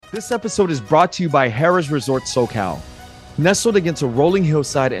This episode is brought to you by Harrah's Resort SoCal. Nestled against a rolling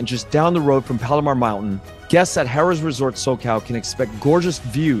hillside and just down the road from Palomar Mountain, guests at Harrah's Resort SoCal can expect gorgeous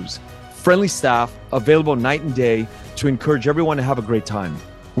views, friendly staff, available night and day to encourage everyone to have a great time.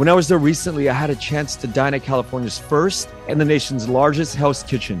 When I was there recently, I had a chance to dine at California's first and the nation's largest Hell's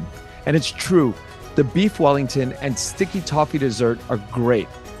Kitchen. And it's true, the beef Wellington and sticky toffee dessert are great.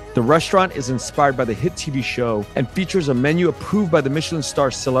 The restaurant is inspired by the hit TV show and features a menu approved by the Michelin star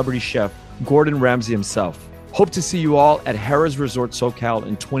celebrity chef Gordon Ramsay himself. Hope to see you all at Harrah's Resort SoCal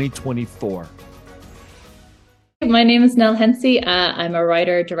in 2024. My name is Nell Hensey. I'm a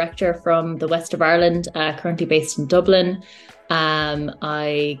writer-director from the west of Ireland, currently based in Dublin.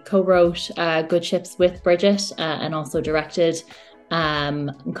 I co-wrote Good Ships with Brigid and also directed.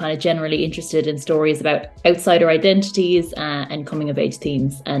 I'm kind of generally interested in stories about outsider identities and coming-of-age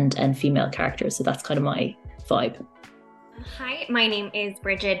themes and female characters. So that's kind of my vibe. Hi, my name is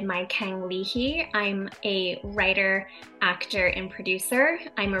Brigid Leahy. I'm a writer, actor, and producer.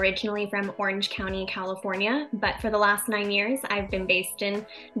 I'm originally from Orange County, California, but for the last 9 years, I've been based in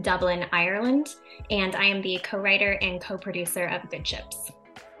Dublin, Ireland, and I am the co-writer and co-producer of Good Ships.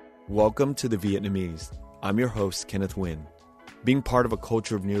 Welcome to The Vietnamese. I'm your host, Kenneth Nguyen. Being part of a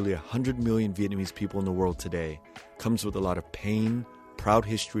culture of nearly 100 million Vietnamese people in the world today comes with a lot of pain, proud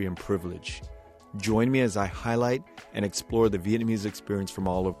history, and privilege. Join me as I highlight and explore the Vietnamese experience from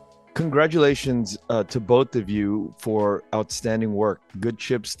all over. Congratulations to both of you for outstanding work. Good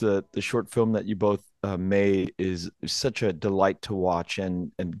Ships, the short film that you both made, is such a delight to watch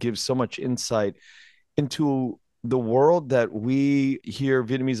and gives so much insight into the world that we here,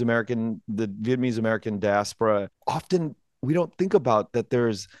 the Vietnamese American diaspora, often we don't think about, that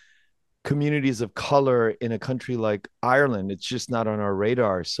there's communities of color in a country like Ireland. It's just not on our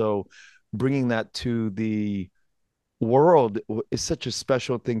radar. So bringing that to the world is such a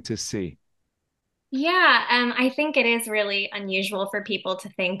special thing to see. Yeah, I think it is really unusual for people to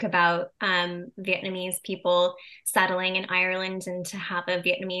think about Vietnamese people settling in Ireland and to have a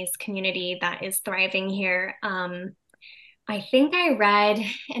Vietnamese community that is thriving here. I think I read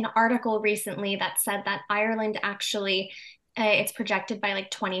an article recently that said that Ireland actually, it's projected by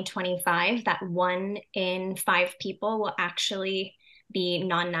like 2025 that 1 in 5 people will actually be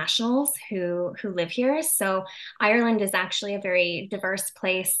non-nationals who live here. So Ireland is actually a very diverse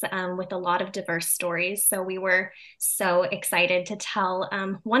place with a lot of diverse stories. So we were so excited to tell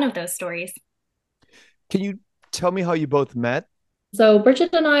one of those stories. Can you tell me how you both met? So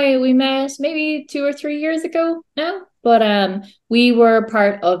Brigid and we met maybe 2 or 3 years ago now, but we were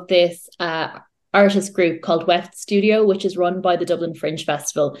part of this artist group called Weft Studio, which is run by the Dublin Fringe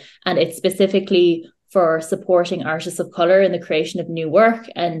Festival, and it's specifically for supporting artists of color in the creation of new work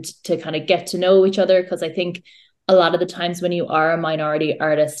and to kind of get to know each other. Because I think a lot of the times when you are a minority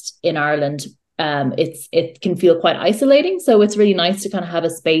artist in Ireland, it can feel quite isolating. So it's really nice to kind of have a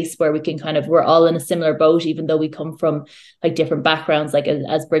space where we're all in a similar boat, even though we come from like different backgrounds. Like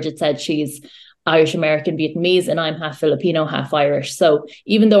as Brigid said, she's Irish American Vietnamese and I'm half Filipino, half Irish. So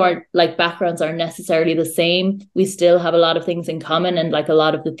even though our like backgrounds aren't necessarily the same, we still have a lot of things in common, and like a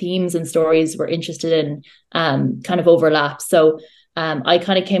lot of the themes and stories we're interested in kind of overlap. So I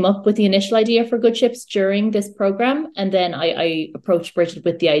kind of came up with the initial idea for Good Ships during this program, and then I approached Brigid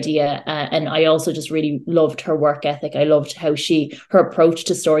with the idea, and I also just really loved her work ethic. I loved how her approach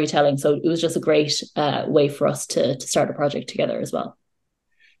to storytelling. So it was just a great way for us to start a project together as well.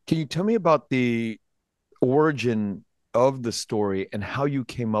 Can you tell me about the origin of the story and how you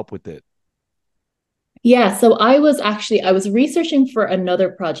came up with it? Yeah, so I was researching for another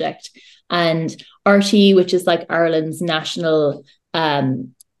project, and RTE, which is like Ireland's national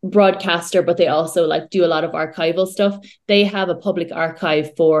broadcaster, but they also like do a lot of archival stuff. They have a public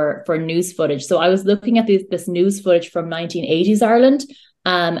archive for news footage. So I was looking at this news footage from 1980s Ireland,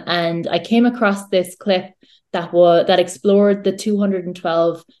 and I came across this clip that explored the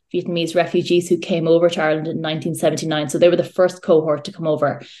 212 Vietnamese refugees who came over to Ireland in 1979. So they were the first cohort to come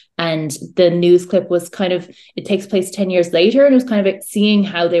over. And the news clip was it takes place 10 years later, and it was kind of seeing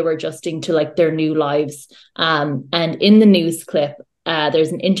how they were adjusting to like their new lives. And in the news clip,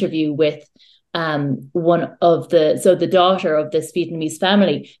 there's an interview with the daughter of this Vietnamese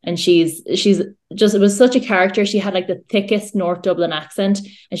family, and she's just, it was such a character. She had like the thickest North Dublin accent,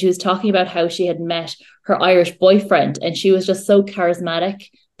 and she was talking about how she had met her Irish boyfriend, and she was just so charismatic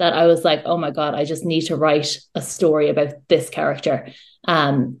that I was like, oh my God, I just need to write a story about this character.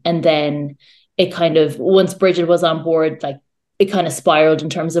 And then it kind of, once Brigid was on board, like it kind of spiraled in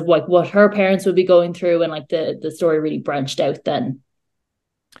terms of like what her parents would be going through, and like the story really branched out then.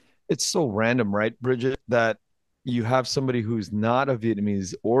 It's so random, right, Brigid, that you have somebody who's not of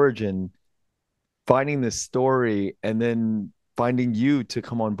Vietnamese origin finding this story and then finding you to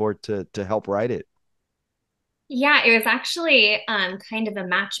come on board to help write it. Yeah, it was actually kind of a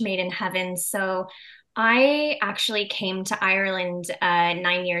match made in heaven. So I actually came to Ireland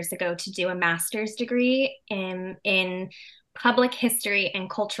 9 years ago to do a master's degree in public history and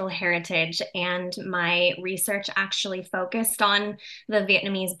cultural heritage. And my research actually focused on the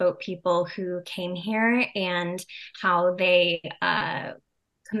Vietnamese boat people who came here and how they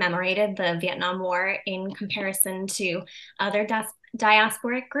commemorated the Vietnam War in comparison to other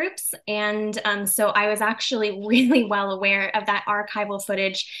diasporic groups. And so I was actually really well aware of that archival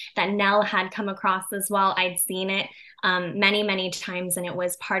footage that Nell had come across as well. I'd seen it many, many times, and it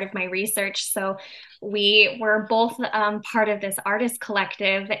was part of my research. So we were both part of this artist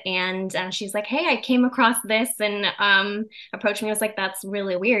collective, and she's like, "Hey, I came across this," and approached me. I was like, "That's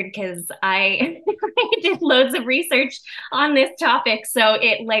really weird because I, I did loads of research on this topic, so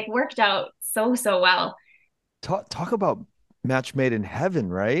it like worked out so well." Talk about match made in heaven,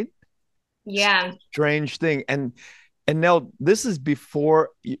 right? Yeah. Strange thing. And Nell, this is before,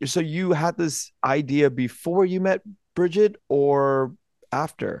 so you had this idea before you met Brigid or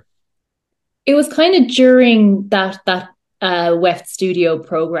after? It was kind of during that WEFT studio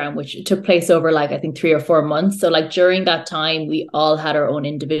program, which took place over like I think 3 or 4 months. So like during that time, we all had our own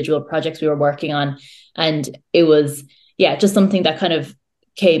individual projects we were working on, and it was yeah, just something that kind of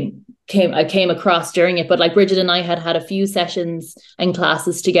I came across during it. But like Brigid and I had had a few sessions and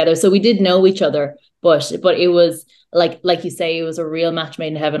classes together, so we did know each other. But it was like you say, it was a real match made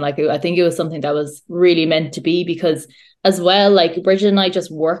in heaven. Like I think it was something that was really meant to be because as well, like Brigid and I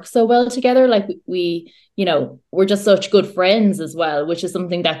just work so well together. Like we we're just such good friends as well, which is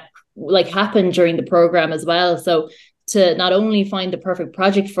something that like happened during the program as well. So to not only find the perfect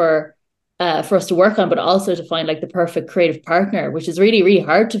project for us to work on, but also to find like the perfect creative partner, which is really, really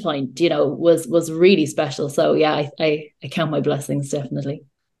hard to find, was really special. So yeah, I count my blessings definitely.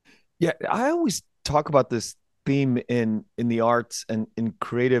 Yeah, I always talk about this theme in the arts and in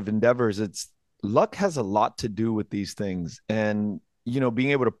creative endeavors. It's luck has a lot to do with these things. And being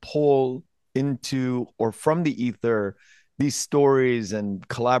able to pull into or from the ether these stories and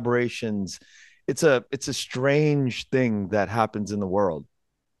collaborations, it's a strange thing that happens in the world.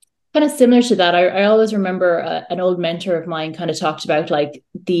 Kind of similar to that, I always remember an old mentor of mine kind of talked about like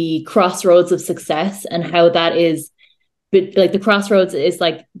the crossroads of success and how that is, but like the crossroads is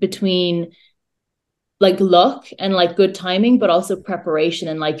like between like luck and like good timing, but also preparation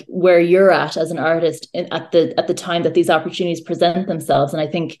and like where you're at as an artist at the time that these opportunities present themselves. And I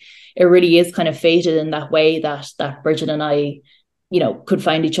think it really is kind of fated in that way that Brigid and I, could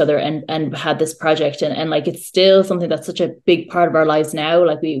find each other and had this project and like it's still something that's such a big part of our lives now.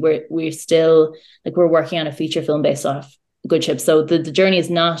 Like we're still like we're working on a feature film based off Good Ship. So the journey is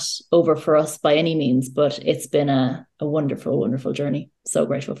not over for us by any means, but it's been a wonderful, wonderful journey. So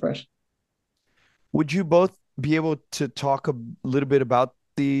grateful for it. Would you both be able to talk a little bit about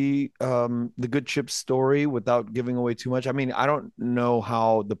the Good Ship story without giving away too much? I mean, I don't know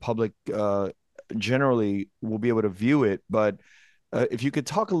how the public generally will be able to view it, but if you could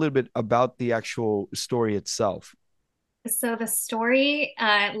talk a little bit about the actual story itself. So the story,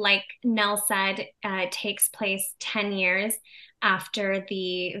 like Nell said, takes place 10 years after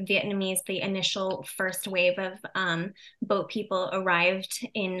the initial first wave of boat people arrived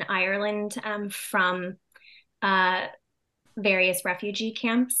in Ireland from uh, various refugee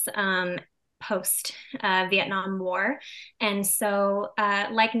camps post Vietnam War. And so,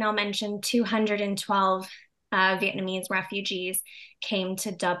 like Nell mentioned, 212 Vietnamese refugees came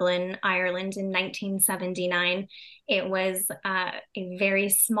to Dublin, Ireland in 1979. It was a very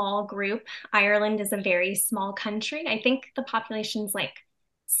small group. Ireland is a very small country. I think the population's like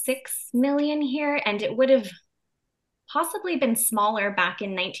 6 million here, and it would have possibly been smaller back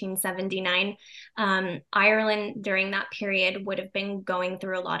in 1979. Ireland during that period would have been going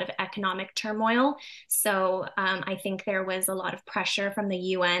through a lot of economic turmoil. So I think there was a lot of pressure from the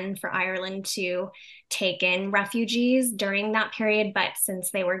UN for Ireland to take in refugees during that period. But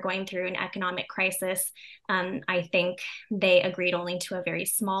since they were going through an economic crisis, I think they agreed only to a very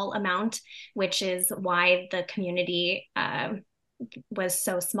small amount, which is why the community was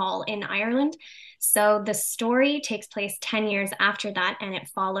so small in Ireland. So the story takes place 10 years after that, and it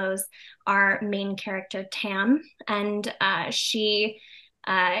follows our main character, Tam. And she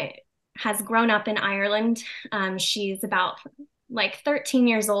has grown up in Ireland. She's about like 13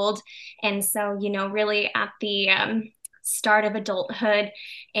 years old. And so, really at the start of adulthood,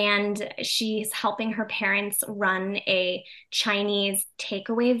 and she's helping her parents run a Chinese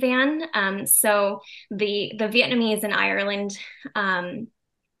takeaway van. So the Vietnamese in Ireland,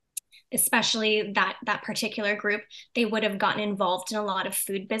 especially that particular group, they would have gotten involved in a lot of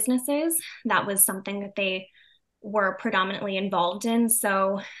food businesses. That was something that they were predominantly involved in.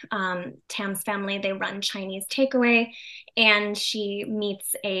 So Tam's family, they run Chinese takeaway, and she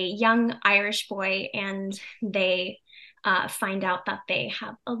meets a young Irish boy, and they find out that they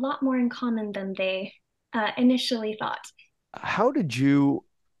have a lot more in common than they initially thought. How did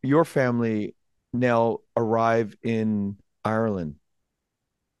your family, Nell, arrive in Ireland?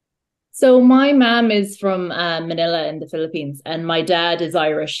 So my mom is from Manila in the Philippines, and my dad is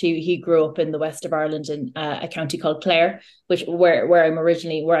Irish. He grew up in the west of Ireland in a county called Clare, where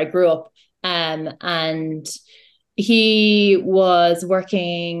I grew up. And he was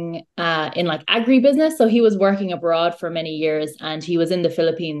working in like agribusiness, so he was working abroad for many years, and he was in the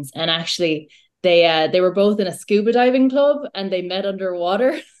Philippines. And actually, they were both in a scuba diving club, and they met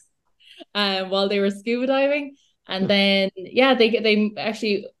underwater while they were scuba diving. And then yeah, they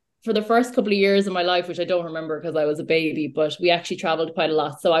actually, for the first couple of years of my life, which I don't remember because I was a baby, but we actually traveled quite a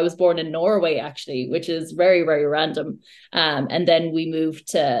lot. So I was born in Norway, actually, which is very, very random. And then we moved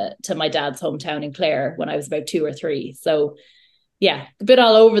to my dad's hometown in Clare when I was about 2 or 3. So yeah, a bit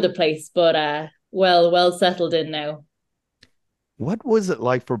all over the place, but well settled in now. What was it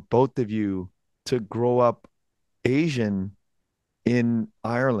like for both of you to grow up Asian in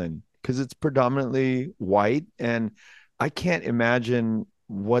Ireland? Because it's predominantly white, and I can't imagine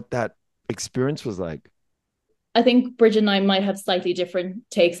what that experience was like. I think Bridget and I might have slightly different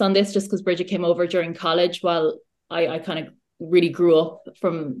takes on this, just because Bridget came over during college while I kind of really grew up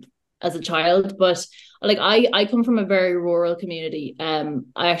from as a child. But like I come from a very rural community.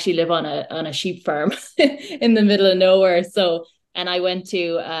 I actually live on a sheep farm in the middle of nowhere. So, and I went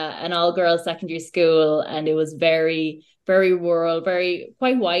to an all girls secondary school, and it was very, very rural, very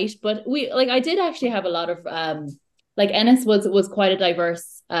quite white. But I did actually have a lot of like Ennis was quite a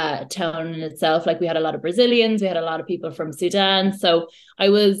diverse town in itself. Like we had a lot of Brazilians, we had a lot of people from Sudan. So I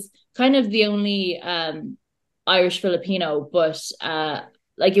was kind of the only Irish Filipino, but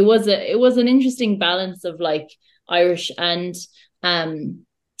like it was an interesting balance of like Irish um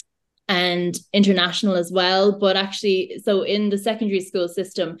and international as well. But actually, so in the secondary school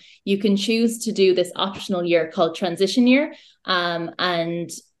system, you can choose to do this optional year called transition year.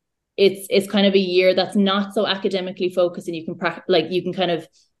 And it's kind of a year that's not so academically focused, and you can kind of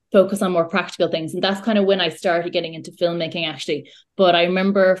focus on more practical things. And that's kind of when I started getting into filmmaking, actually. But I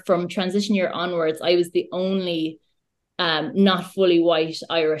remember from transition year onwards, I was the only not fully white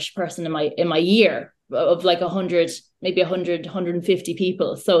Irish person in my year of like 100, maybe 100, 150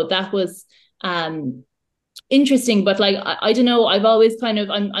 people. So that was interesting. But like I don't know, I've always kind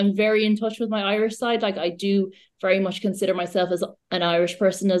of I'm very in touch with my Irish side. Like I do very much consider myself as an Irish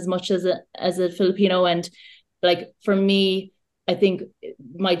person as much as a Filipino. And like for me, I think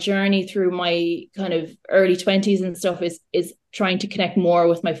my journey through my kind of early 20s and stuff is trying to connect more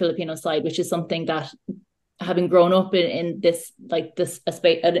with my Filipino side, which is something that, having grown up in this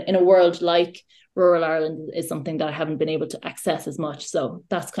space in a world like rural Ireland, is something that I haven't been able to access as much. So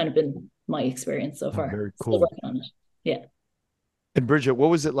that's kind of been my experience so far. Very Still cool. working on it. Yeah. And Brigid, what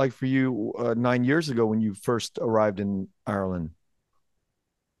was it like for you 9 years ago when you first arrived in Ireland?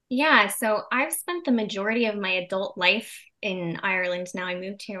 Yeah, so I've spent the majority of my adult life in Ireland now. I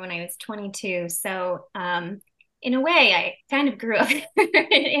moved here when I was 22. So, in a way, I kind of grew up.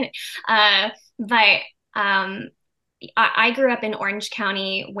 But I grew up in Orange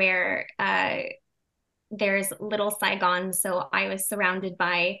County, where there's Little Saigon. So I was surrounded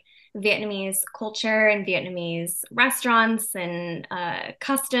by Vietnamese culture and Vietnamese restaurants and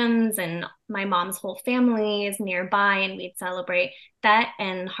customs, and my mom's whole family is nearby, and we'd celebrate that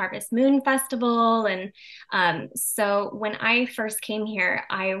and Harvest Moon Festival. And so when I first came here,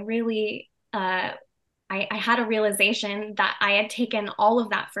 I really I had a realization that I had taken all of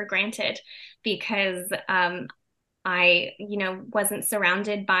that for granted, because I, wasn't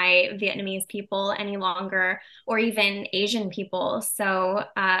surrounded by Vietnamese people any longer, or even Asian people. So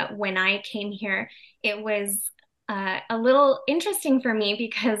when I came here, it was a little interesting for me,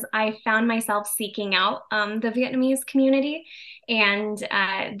 because I found myself seeking out the Vietnamese community, and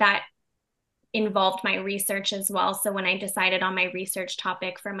that involved my research as well. So when I decided on my research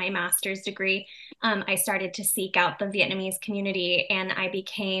topic for my master's degree, I started to seek out the Vietnamese community, and I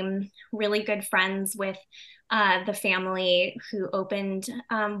became really good friends with the family who opened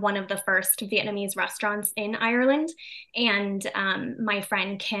one of the first Vietnamese restaurants in Ireland. And my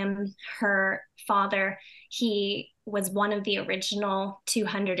friend Kim, her father, he was one of the original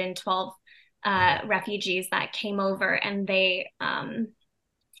 212 refugees that came over, and they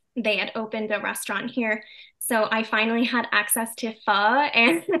had opened a restaurant here. So I finally had access to pho,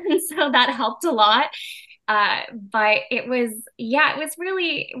 and so that helped a lot. But it was, yeah, it was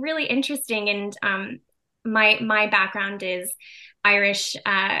really, really interesting. And my background is Irish,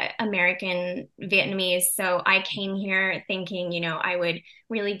 American, Vietnamese. So I came here thinking, I would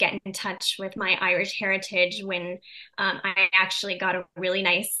really get in touch with my Irish heritage when I actually got a really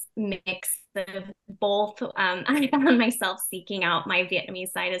nice mix of both. I found myself seeking out my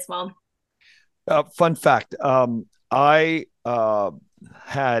Vietnamese side as well. Fun fact. I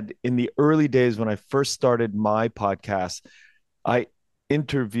had in the early days when I first started my podcast, I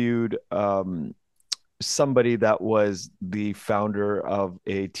interviewed somebody that was the founder of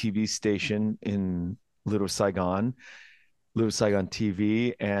a TV station in Little Saigon, Little Saigon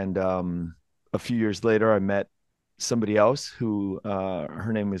TV. And a few years later, I met somebody else who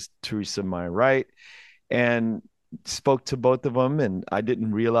her name is Teresa My Right, and spoke to both of them. And I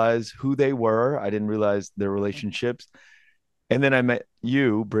didn't realize who they were. I didn't realize their relationships. And then I met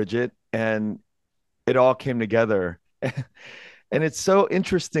you, Brigid, and it all came together. And it's so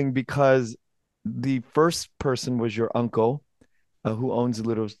interesting because the first person was your uncle, who owns a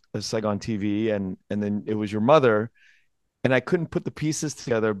Little Saigon TV, and then it was your mother, and I couldn't put the pieces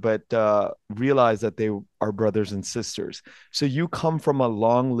together, but realized that they are brothers and sisters. So you come from a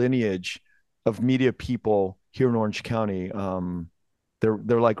long lineage of media people here in Orange County.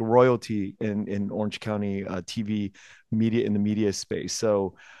 They're like royalty in Orange County TV media, in the media space.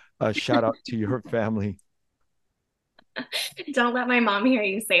 So shout out to your family. Don't let my mom hear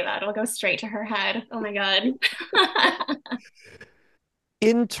you say that. It'll go straight to her head. Oh my God.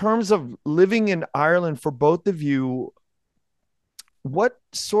 In terms of living in Ireland for both of you, what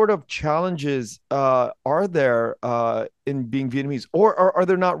sort of challenges are there in being Vietnamese, or are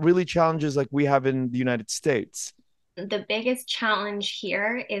there not really challenges like we have in the United States? The biggest challenge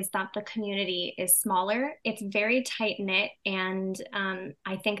here is that the community is smaller. It's very tight knit, and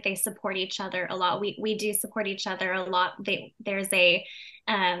I think they support each other a lot. We do support each other a lot. There's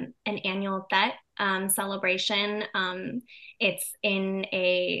an annual Thet celebration. It's in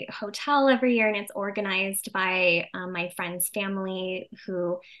a hotel every year, and it's organized by my friend's family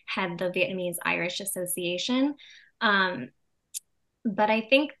who head the Vietnamese Irish Association. Um, but I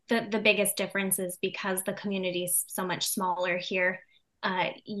think that the biggest difference is because the community is so much smaller here.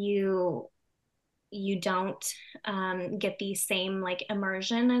 You don't get the same like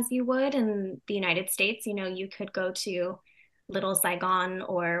immersion as you would in the United States. You could go to Little Saigon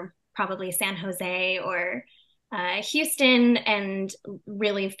or probably San Jose or Houston and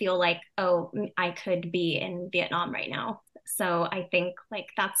really feel like, oh, I could be in Vietnam right now. So I think like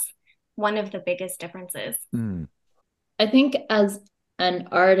that's one of the biggest differences. Mm. I think as an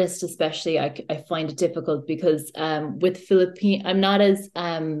artist, especially, I find it difficult because with Philippine, I'm not as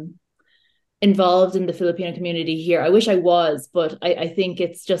involved in the Filipino community here. I wish I was, but I think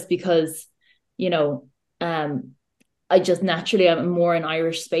it's just because, you know, I just naturally I'm more in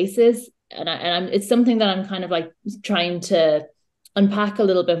Irish spaces, and it's something that I'm kind of like trying to unpack a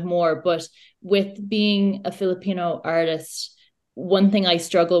little bit more. But with being a Filipino artist, one thing I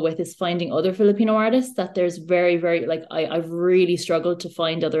struggle with is finding other Filipino artists that there's very, very like I've really struggled to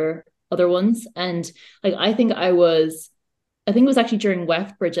find other ones. And like I think it was actually during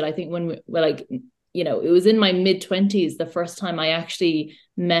WEF, Brigid. I think when like, it was in my mid-20s the first time I actually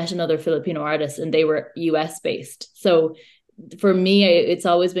met another Filipino artist, and they were US based. So for me, it's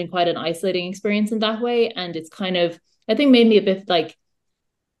always been quite an isolating experience in that way. And it's kind of, I think, made me a bit like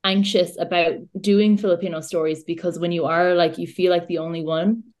anxious about doing Filipino stories, because when you are like, you feel like the only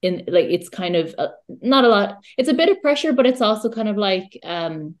one in, like, it's kind of not a lot, it's a bit of pressure, but it's also kind of like,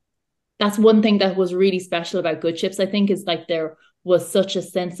 that's one thing that was really special about Good Chips, I think, is like there was such a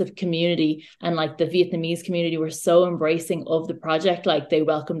sense of community, and like the Vietnamese community were so embracing of the project. Like they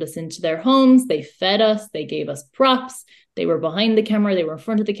welcomed us into their homes, they fed us, they gave us props, they were behind the camera, they were in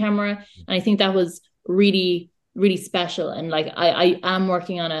front of the camera. And I think that was really, really special. And like I am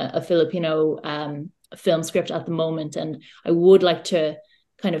working on a Filipino film script at the moment, and I would like to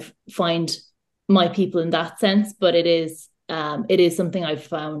kind of find my people in that sense, but it is something I've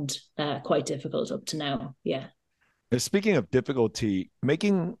found quite difficult up to now. Yeah. Speaking of difficulty,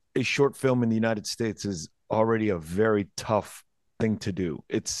 making a short film in the United States is already a very tough thing to do.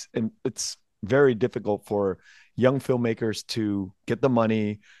 It's very difficult for young filmmakers to get the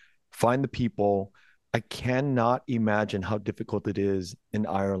money, find the people. I cannot imagine how difficult it is in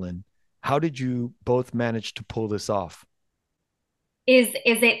Ireland. How did you both manage to pull this off? Is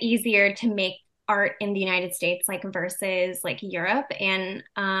it easier to make art in the United States, like versus like Europe. And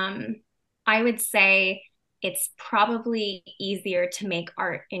I would say it's probably easier to make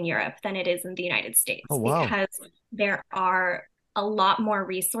art in Europe than it is in the United Oh, States wow. because there are a lot more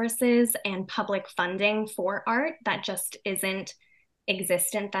resources and public funding for art that just isn't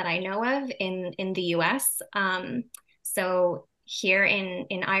existent that I know of in the US. So here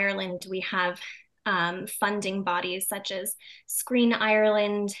in Ireland, we have funding bodies such as Screen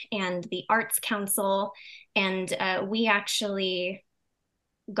Ireland and the Arts Council, and we actually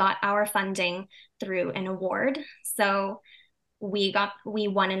got our funding through an award. So we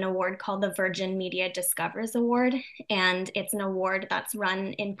won an award called the Virgin Media Discovers Award, and it's an award that's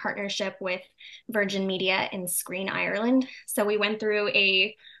run in partnership with Virgin Media and Screen Ireland. So we went through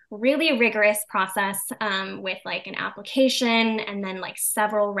a really rigorous process with like an application and then like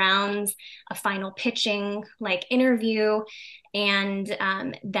several rounds, a final pitching like interview, and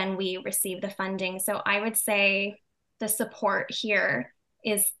then we received the funding. So I would say the support here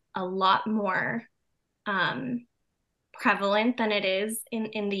is a lot more prevalent than it is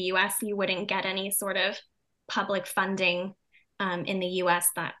in the US. You wouldn't get any sort of public funding in the US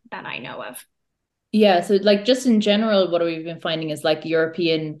that I know of. Yeah, so like just in general, what we've been finding is like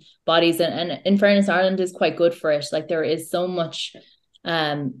European bodies, and in fairness, Ireland is quite good for it. Like there is so much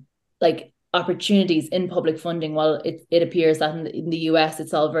like opportunities in public funding, while it appears that in the US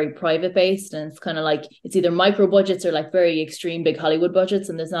it's all very private based, and it's kind of like it's either micro budgets or like very extreme big Hollywood budgets,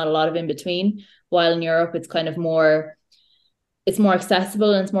 and there's not a lot of in between. While in Europe it's kind of more, it's more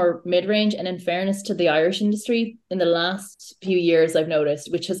accessible and it's more mid-range. And in fairness to the Irish industry, in the last few years, I've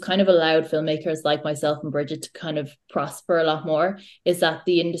noticed, which has kind of allowed filmmakers like myself and Brigid to kind of prosper a lot more, is that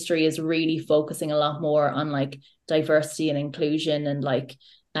the industry is really focusing a lot more on like diversity and inclusion, and like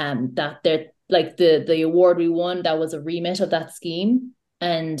that they're like the award we won, that was a remit of that scheme.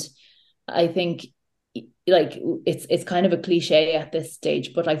 And I think like it's kind of a cliche at this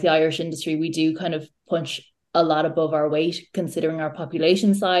stage, but like the Irish industry, we do kind of punch a lot above our weight considering our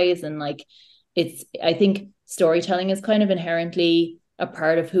population size. And like it's, I think storytelling is kind of inherently a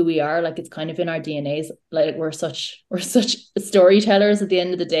part of who we are. Like it's kind of in our DNAs. Like we're such storytellers at the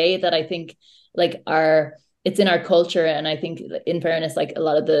end of the day, that I think like it's in our culture. And I think in fairness, like a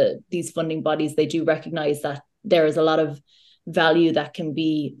lot of these funding bodies, they do recognize that there is a lot of value that can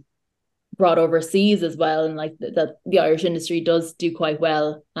be brought overseas as well, and like that the Irish industry does do quite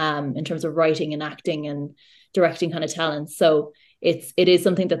well in terms of writing and acting and directing kind of talents. So it is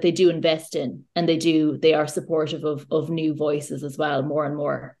something that they do invest in, and they are supportive of new voices as well, more and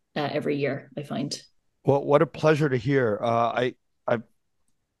more every year, I find. Well, what a pleasure to hear. I've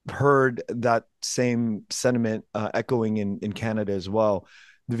heard that same sentiment echoing in Canada as well.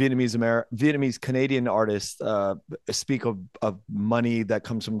 The Vietnamese Canadian artists speak of money that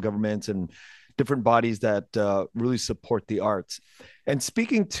comes from governments and different bodies that really support the arts. And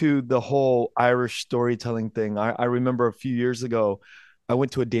speaking to the whole Irish storytelling thing, I remember a few years ago, I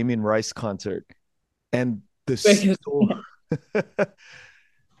went to a Damien Rice concert, and the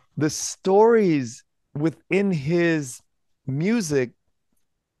stories within his music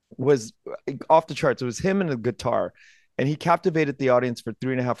was off the charts. It was him and a guitar, and he captivated the audience for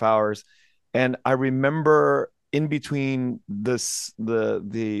 3.5 hours. And I remember in between the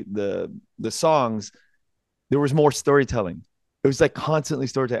songs, there was more storytelling. It was like constantly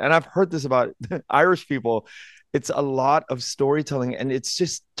storytelling. And I've heard this about Irish people. It's a lot of storytelling, and it's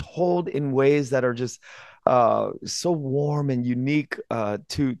just told in ways that are just so warm and unique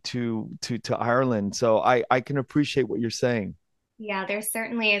to Ireland. So I can appreciate what you're saying. Yeah, there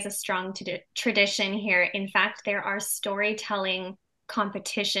certainly is a strong tradition here. In fact, there are storytelling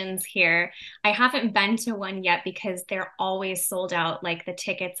competitions here. I haven't been to one yet because they're always sold out. Like the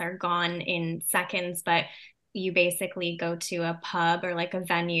tickets are gone in seconds, but you basically go to a pub or like a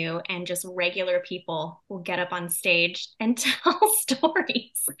venue, and just regular people will get up on stage and tell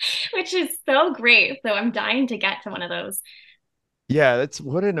stories, which is so great. So I'm dying to get to one of those. Yeah, that's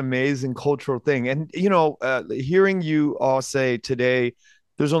what an amazing cultural thing. And hearing you all say today,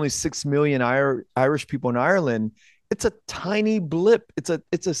 there's only 6 million Irish people in Ireland. It's a tiny blip. It's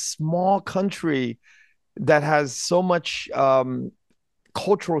a small country that has so much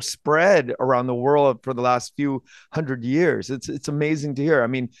cultural spread around the world for the last few hundred years. It's amazing to hear. I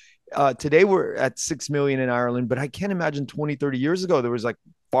mean, today we're at 6 million in Ireland, but I can't imagine 20, 30 years ago there was like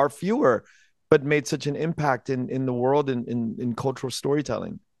far fewer, but made such an impact in the world in cultural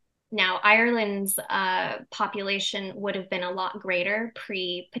storytelling. Now, Ireland's population would have been a lot greater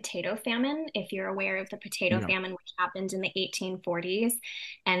pre-potato famine, if you're aware of the potato Yeah. famine, which happened in the 1840s.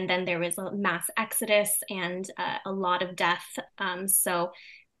 And then there was a mass exodus and a lot of death. So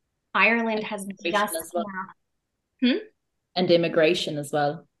Ireland has just as well. Hmm? And immigration as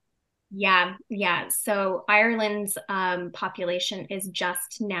well. Yeah, yeah. So Ireland's population is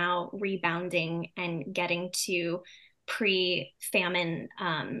just now rebounding and getting to pre-famine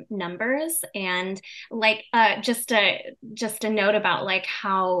numbers. And like just a note about like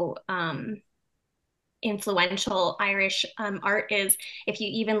how influential Irish art is. If you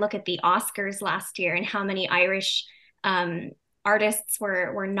even look at the Oscars last year and how many Irish um, artists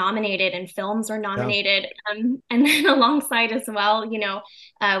were nominated and films were nominated, and then alongside as well,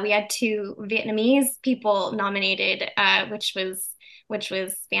 we had two Vietnamese people nominated, which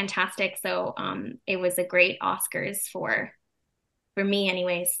was fantastic. So it was a great Oscars for me,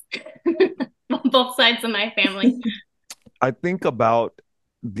 anyways. Both sides of my family. I think about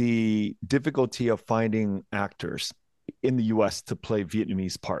the difficulty of finding actors in the US to play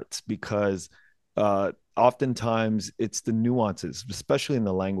Vietnamese parts because oftentimes it's the nuances, especially in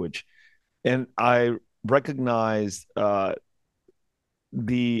the language. And I recognize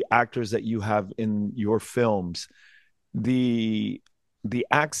the actors that you have in your films. The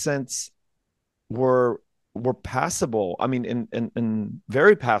accents were passable. I mean, and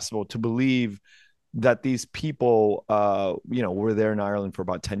very passable to believe that these people, were there in Ireland for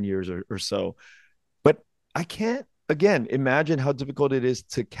about 10 years or so. But I can't, again, imagine how difficult it is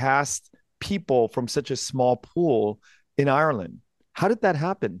to cast people from such a small pool in Ireland. How did that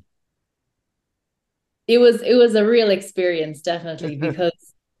happen? It was a real experience, definitely,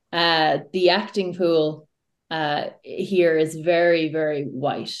 because the acting pool here is very, very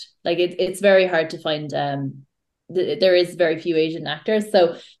white. Like it's very hard to find there is very few Asian actors.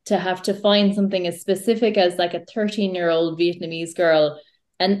 So to have to find something as specific as like a 13-year-old Vietnamese girl,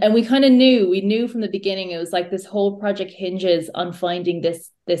 and we knew from the beginning it was like this whole project hinges on finding this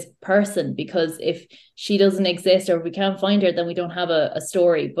person, because if she doesn't exist or if we can't find her, then we don't have a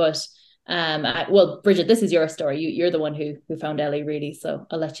story. But well, Brigid, this is your story. You're the one who found Ellie, really. So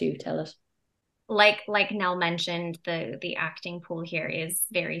I'll let you tell it. Like Nell mentioned, the acting pool here is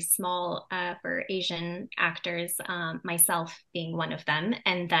very small for Asian actors, myself being one of them.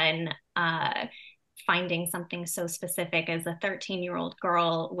 And then finding something so specific as a 13-year-old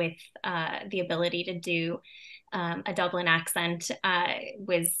girl with the ability to do a Dublin accent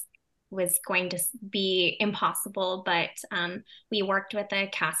was going to be impossible, but we worked with a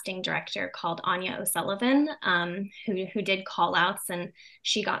casting director called Anya O'Sullivan, who did call outs, and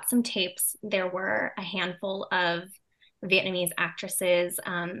she got some tapes. There were a handful of Vietnamese actresses,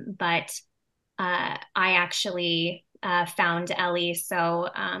 but I actually found Ellie. So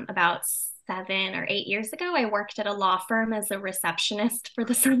about 7 or 8 years ago, I worked at a law firm as a receptionist for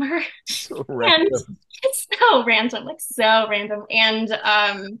the summer. So And random. it's so random, like so random. And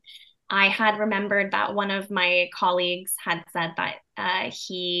I had remembered that one of my colleagues had said that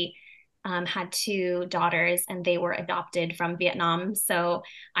he had two daughters and they were adopted from Vietnam. So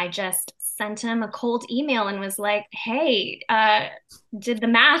I just sent him a cold email and was like, "Hey, did the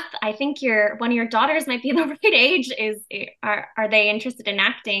math. I think one of your daughters might be the right age. Are they interested in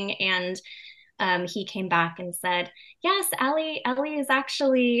acting?" And he came back and said, "Yes, Ellie is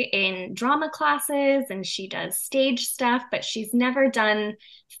actually in drama classes and she does stage stuff, but she's never done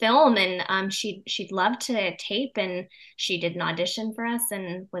film, and she'd love to tape." And she did an audition for us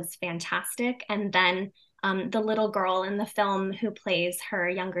and was fantastic. And then the little girl in the film who plays her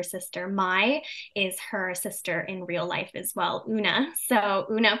younger sister, Mai, is her sister in real life as well, Una. So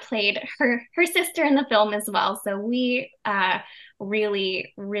Una played her sister in the film as well. So we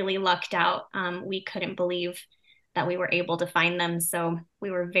really, really lucked out. We couldn't believe that we were able to find them. So we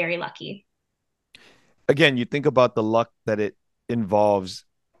were very lucky. Again, you think about the luck that it involves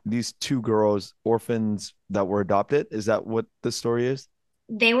these two girls, orphans that were adopted. Is that what the story is?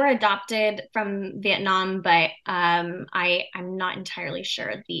 They were adopted from Vietnam, but I'm not entirely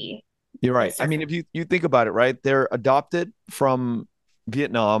sure You're the right. I mean, circum. if you think about it, right, they're adopted from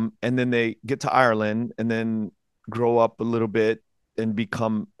Vietnam and then they get to Ireland and then grow up a little bit and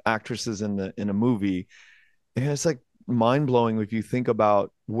become actresses in a movie. And it's like mind blowing if you think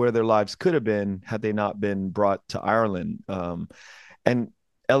about where their lives could have been had they not been brought to Ireland. And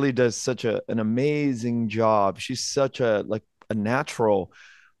Ellie does such an amazing job. She's such a natural.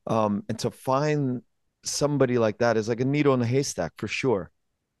 And to find somebody like that is like a needle in a haystack for sure.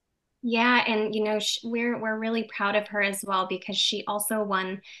 Yeah, and we're really proud of her as well because she also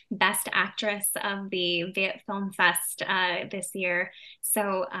won Best Actress of the Viet Film Fest this year.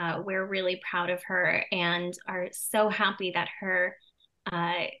 So we're really proud of her and are so happy that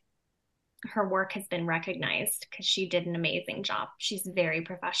uh, her work has been recognized because she did an amazing job. She's very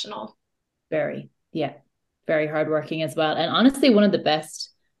professional. Very, yeah, very hardworking as well. And honestly, one of the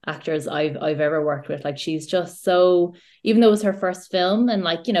best actors I've ever worked with. Like she's just so, even though it was her first film, and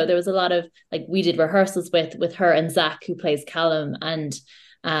like, you know, there was a lot of like, we did rehearsals with her and Zach, who plays Callum, and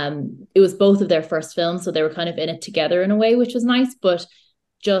it was both of their first films, so they were kind of in it together in a way, which was nice. But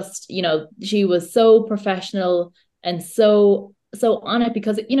just, you know, she was so professional and so on it,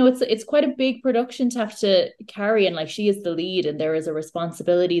 because you know it's quite a big production to have to carry, and like she is the lead and there is a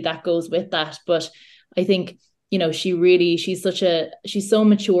responsibility that goes with that. But I think, you know, she's so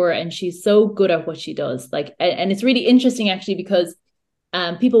mature and she's so good at what she does. Like, and it's really interesting actually, because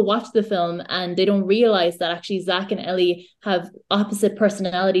people watch the film and they don't realize that actually Zach and Ellie have opposite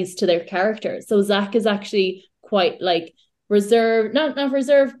personalities to their characters. So Zach is actually quite like reserved, not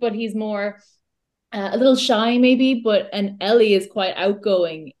reserved, but he's more a little shy maybe, but and Ellie is quite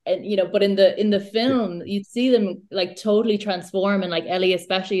outgoing, and you know, but in the film you'd see them like totally transform, and like Ellie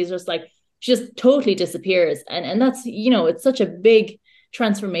especially is just like, she just totally disappears, and that's, you know, it's such a big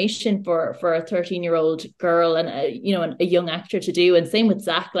transformation for a 13-year-old girl and you know, a young actor to do. And same with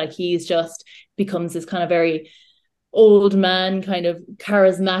Zach, like he's just becomes this kind of very old man kind of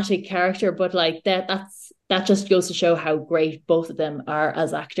charismatic character, but like that just goes to show how great both of them are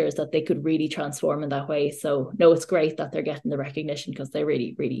as actors, that they could really transform in that way. So no, it's great that they're getting the recognition, because they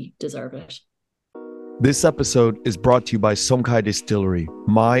really, really deserve it. This episode is brought to you by Somkai Distillery,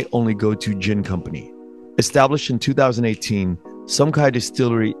 my only go-to gin company. Established in 2018, Somkai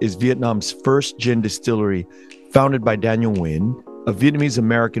Distillery is Vietnam's first gin distillery, founded by Daniel Nguyen, a Vietnamese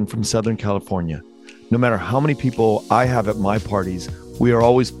American from Southern California. No matter how many people I have at my parties, we are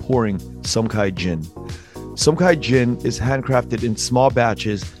always pouring Somkai gin. Somkai gin is handcrafted in small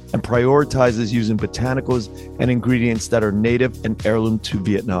batches and prioritizes using botanicals and ingredients that are native and heirloom to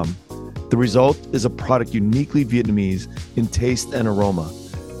Vietnam. The result is a product uniquely Vietnamese in taste and aroma.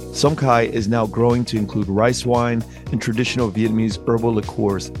 Somkai is now growing to include rice wine and traditional Vietnamese herbal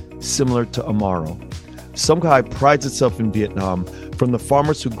liqueurs similar to Amaro. Somkai prides itself in Vietnam, from the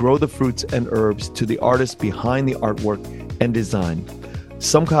farmers who grow the fruits and herbs to the artists behind the artwork and design.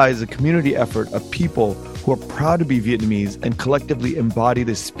 Somkai is a community effort of people who are proud to be Vietnamese and collectively embody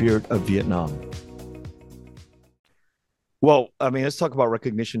the spirit of Vietnam. Well, I mean, let's talk about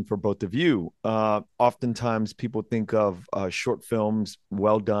recognition for both of you. Oftentimes people think of short films,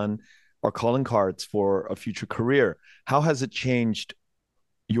 well done, or calling cards for a future career. How has it changed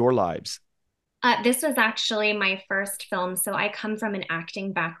your lives? This was actually my first film. So I come from an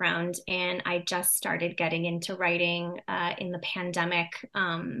acting background, and I just started getting into writing in the pandemic.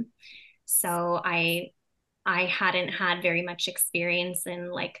 So I hadn't had very much experience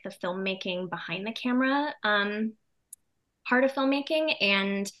in like the filmmaking behind the camera part of filmmaking.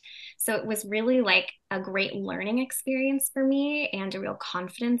 And so it was really like a great learning experience for me and a real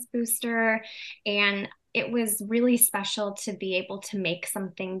confidence booster. And it was really special to be able to make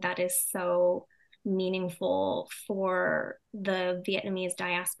something that is so meaningful for the Vietnamese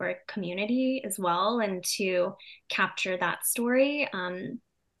diasporic community as well, and to capture that story,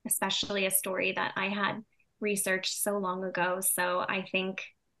 especially a story that I had researched so long ago. So I think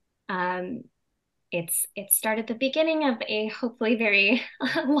it started the beginning of a hopefully very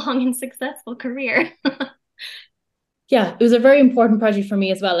long and successful career. Yeah, it was a very important project for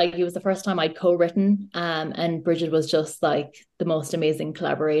me as well. Like it was the first time I'd co-written, and Brigid was just like the most amazing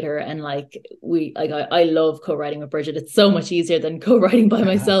collaborator. And like I love co-writing with Brigid. It's so much easier than co-writing by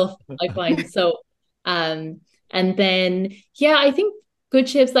myself, I find. So, and then yeah, I think Good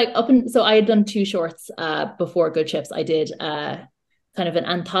Chips, so I had done 2 shorts before Good Chips. I did kind of an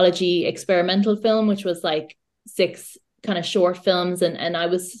anthology experimental film, which was like 6 kind of short films, and I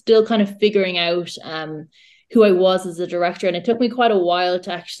was still kind of figuring out who I was as a director. And it took me quite a while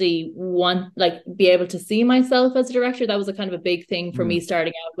to actually be able to see myself as a director. That was a kind of a big thing for me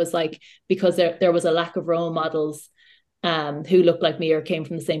starting out, was like, because there was a lack of role models who looked like me or came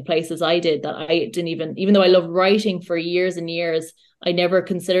from the same place as I did, that I didn't even though I loved writing for years and years, I never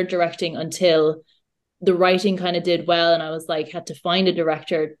considered directing until the writing kind of did well. And I was like, had to find a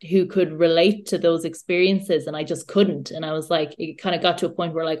director who could relate to those experiences. And I just couldn't. And I was like, it kind of got to a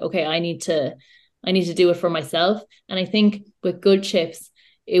point where like, okay, I need to do it for myself. And I think with Good Chips,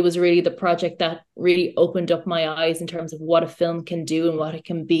 it was really the project that really opened up my eyes in terms of what a film can do and what it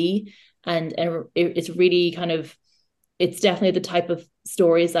can be. And it's really kind of, it's definitely the type of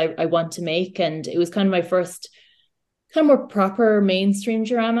stories I want to make. And it was kind of my first kind of more proper mainstream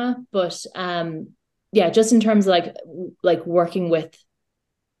drama. But yeah, just in terms of like working with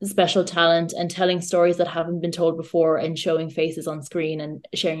special talent and telling stories that haven't been told before, and showing faces on screen and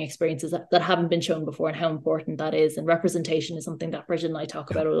sharing experiences that haven't been shown before, and how important that is. And representation is something that Brigid and I talk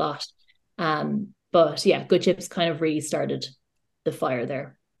about a lot. But yeah, Good Chips kind of really started the fire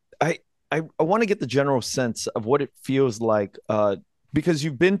there. I I want to get the general sense of what it feels like, because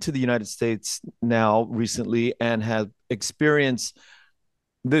you've been to the United States now recently and have experienced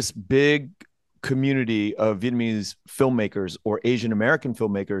this big community of Vietnamese filmmakers or Asian American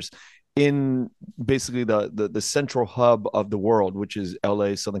filmmakers in basically the central hub of the world, which is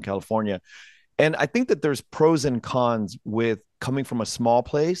LA, Southern California. And I think that there's pros and cons with coming from a small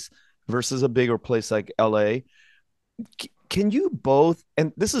place versus a bigger place like LA. Can you both,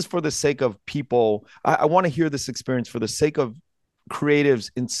 and this is for the sake of people, I want to hear this experience for the sake of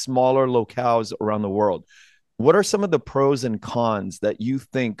creatives in smaller locales around the world. What are some of the pros and cons that you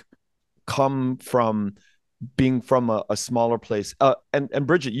think come from being from a smaller place? And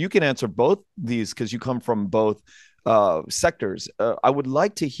Brigid, you can answer both these because you come from both sectors. I would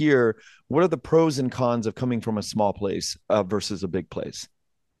like to hear what are the pros and cons of coming from a small place versus a big place.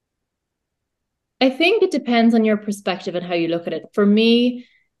 I think it depends on your perspective and how you look at it. For me,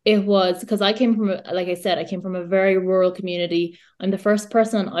 it was because I came from, like I said, I came from a very rural community. I'm the first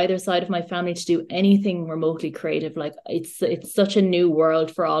person on either side of my family to do anything remotely creative. Like it's such a new world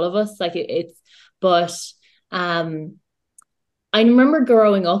for all of us. But um, I remember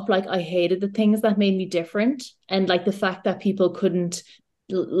growing up, like I hated the things that made me different, and like the fact that people couldn't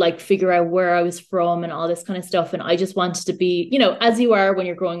like figure out where I was from and all this kind of stuff. And I just wanted to be, as you are when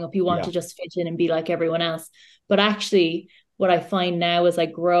you're growing up, you want Yeah. to just fit in and be like everyone else. But actually, what I find now as I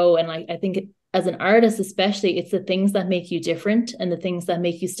grow, and like I think as an artist, especially, it's the things that make you different and the things that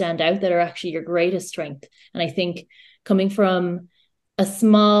make you stand out that are actually your greatest strength. And I think coming from a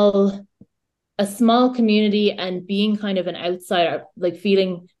small a small community and being kind of an outsider, like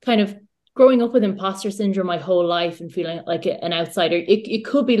feeling kind of growing up with imposter syndrome my whole life and feeling like an outsider, it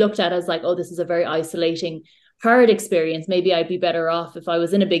could be looked at as like, oh, this is a very isolating, hard experience. Maybe I'd be better off if I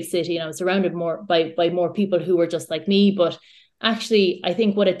was in a big city and I was surrounded more by more people who were just like me. But actually, I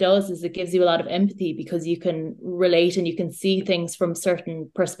think what it does is it gives you a lot of empathy because you can relate and you can see things from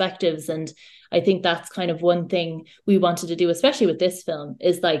certain perspectives. And I think that's kind of one thing we wanted to do, especially with this film,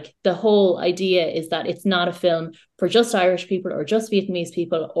 is like the whole idea is that it's not a film for just Irish people or just Vietnamese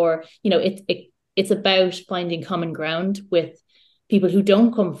people, or, it's about finding common ground with people who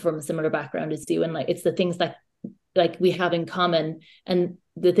don't come from a similar background as you. And like, it's the things that like we have in common, and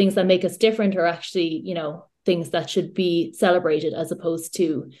the things that make us different are actually, things that should be celebrated as opposed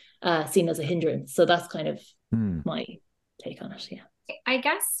to seen as a hindrance. So that's kind of my take on it. Yeah. I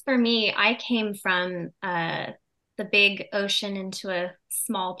guess for me, I came from the big ocean into a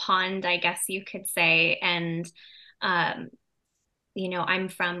small pond, I guess you could say. And, I'm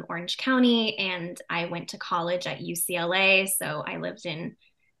from Orange County and I went to college at UCLA. So I lived in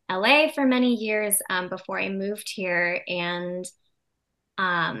LA for many years before I moved here. And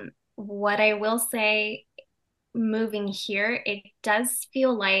what I will say, moving here, it does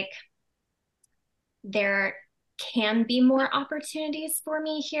feel like there can be more opportunities for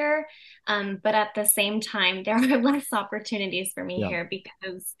me here. But at the same time, there are less opportunities for me here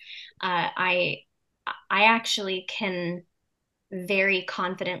because I actually can very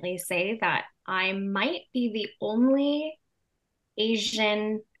confidently say that I might be the only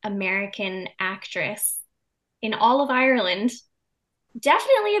Asian American actress in all of Ireland.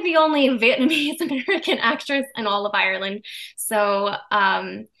 Definitely the only Vietnamese American actress in all of Ireland. So,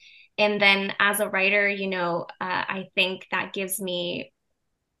 and then as a writer, I think that gives me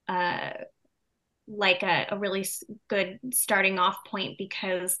like a really good starting off point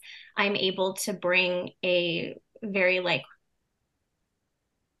because I'm able to bring a very like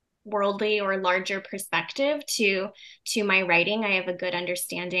worldly or larger perspective to my writing. I have a good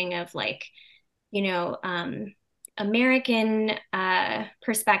understanding of like, American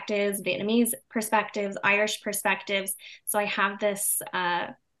perspectives, Vietnamese perspectives, Irish perspectives. So I have this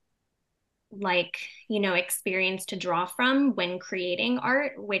experience to draw from when creating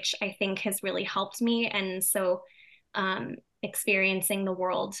art, which I think has really helped me. And so experiencing the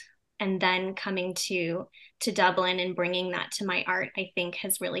world and then coming to Dublin and bringing that to my art, I think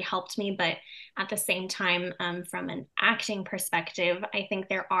has really helped me. But at the same time, from an acting perspective, I think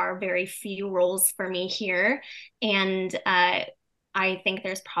there are very few roles for me here. And I think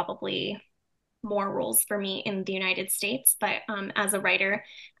there's probably more roles for me in the United States. But as a writer,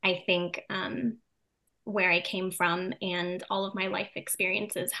 I think where I came from and all of my life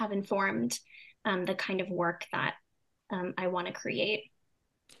experiences have informed the kind of work that I want to create.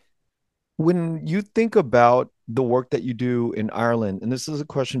 When you think about the work that you do in Ireland, and this is a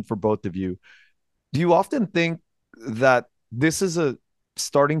question for both of you, do you often think that this is a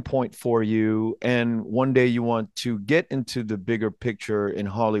starting point for you and one day you want to get into the bigger picture in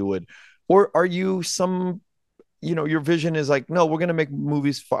Hollywood? Or are you your vision is like, no, we're going to make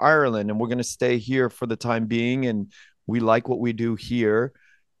movies for Ireland and we're going to stay here for the time being. And we like what we do here.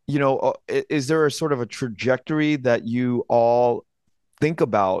 Is there a sort of a trajectory that you all think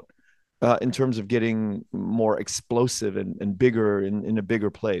about in terms of getting more explosive and bigger in a bigger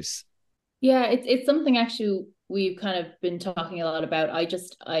place? Yeah, it's something actually we've kind of been talking a lot about.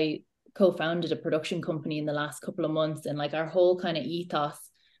 I co-founded a production company in the last couple of months, and like our whole kind of ethos,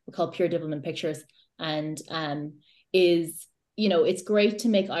 we call Pure Devilment Pictures, and is it's great to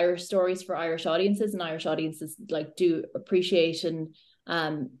make Irish stories for Irish audiences, and Irish audiences like do appreciate and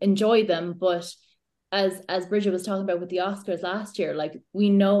enjoy them. But as Brigid was talking about with the Oscars last year, like we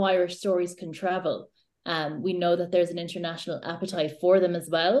know Irish stories can travel. We know that there's an international appetite for them as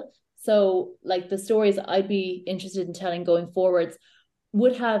well. So like the stories I'd be interested in telling going forwards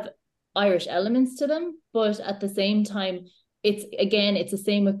would have Irish elements to them, but at the same time, it's the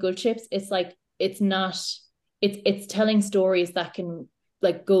same with Good Chips. It's like it's not it's telling stories that can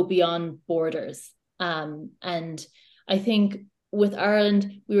like go beyond borders. And I think with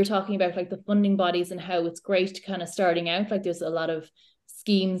Ireland, we were talking about like the funding bodies and how it's great kind of starting out. Like there's a lot of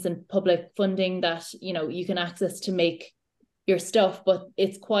schemes and public funding that you can access to make your stuff, but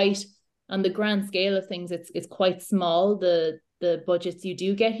it's quite on the grand scale of things, it's quite small, the budgets you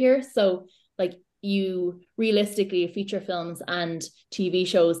do get here. So like you realistically, feature films and TV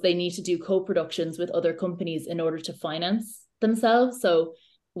shows, they need to do co-productions with other companies in order to finance themselves. So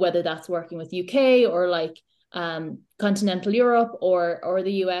whether that's working with UK or like continental Europe or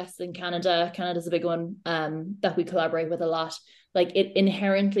the US and Canada's a big one that we collaborate with a lot. Like it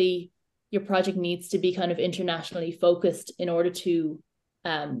inherently, your project needs to be kind of internationally focused in order to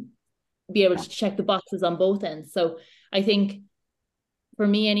be able to check the boxes on both ends. So I think for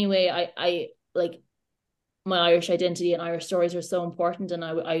me anyway, I like my Irish identity and Irish stories are so important, and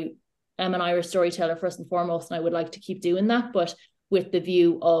I am an Irish storyteller first and foremost, and I would like to keep doing that, but with the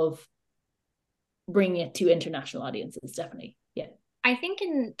view of bringing it to international audiences, definitely. Yeah. I think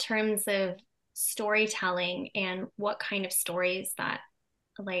in terms of storytelling and what kind of stories that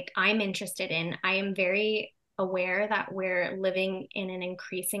like I'm interested in, I am very aware that we're living in an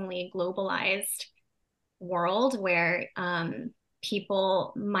increasingly globalized world where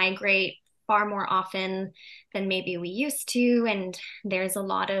people migrate far more often than maybe we used to, and there's a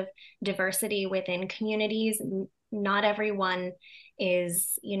lot of diversity within communities. Not everyone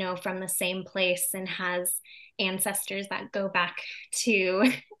is, from the same place and has ancestors that go back to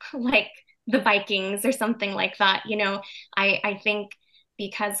like the Vikings or something like that. I think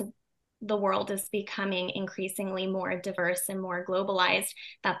because the world is becoming increasingly more diverse and more globalized,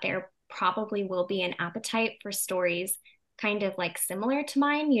 that there probably will be an appetite for stories kind of like similar to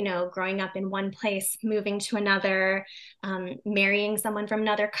mine, growing up in one place, moving to another, marrying someone from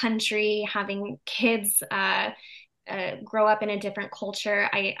another country, having kids grow up in a different culture.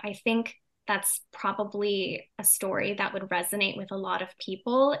 I think that's probably a story that would resonate with a lot of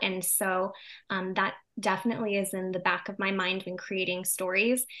people. And so that definitely is in the back of my mind when creating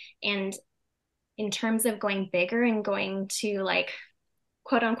stories. And in terms of going bigger and going to like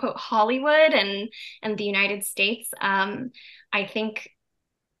quote unquote Hollywood and the United States, I think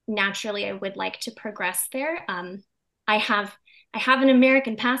naturally I would like to progress there. I have an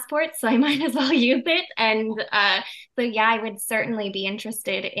American passport, so I might as well use it. And so yeah, I would certainly be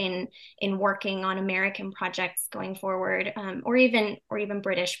interested in working on American projects going forward, or even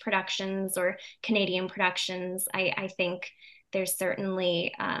British productions or Canadian productions. I think there's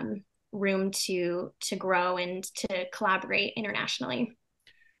certainly room to grow and to collaborate internationally.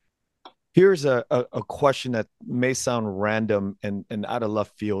 Here's a question that may sound random and out of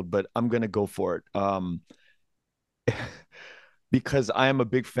left field, but I'm going to go for it. Because I am a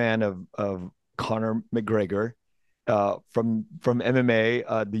big fan of Conor McGregor from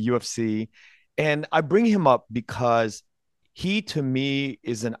MMA, the UFC. And I bring him up because he, to me,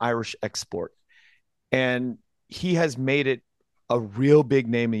 is an Irish export. And he has made it a real big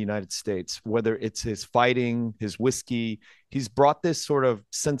name in the United States, whether it's his fighting, his whiskey. He's brought this sort of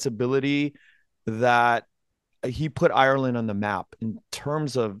sensibility that he put Ireland on the map in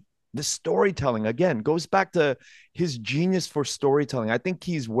terms of the storytelling. Again, goes back to his genius for storytelling. I think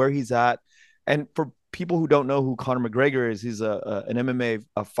he's where he's at. And for people who don't know who Conor McGregor is, he's an MMA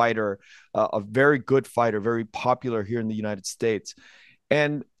fighter, a very good fighter, very popular here in the United States.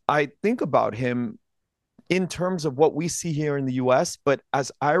 And I think about him in terms of what we see here in the US, but as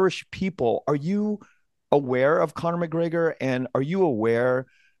Irish people, are you aware of Conor McGregor, and are you aware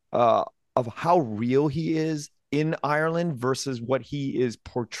of how real he is in Ireland versus what he is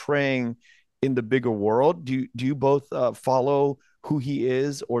portraying in the bigger world? Do you both follow who he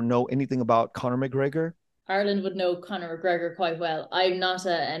is or know anything about Conor McGregor? Ireland would know Conor McGregor quite well. I'm not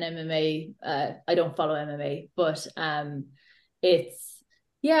an MMA. I don't follow MMA, but it's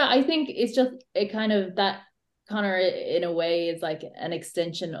yeah. I think it's just it kind of that Conor in a way is like an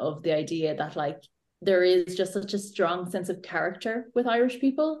extension of the idea that like there is just such a strong sense of character with Irish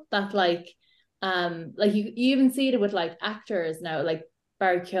people that like you even see it with like actors now, like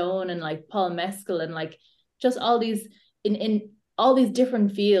Barry Keoghan and like Paul Mescal and like just all these in all these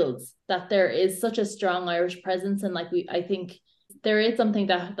different fields that there is such a strong Irish presence. And like I think there is something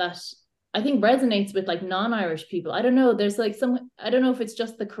that I think resonates with like non-Irish people. I don't know, there's like I don't know if it's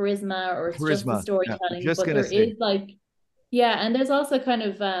just the charisma or it's just the Charisma. Yeah, storytelling, just but gonna there say. is like yeah, and there's also kind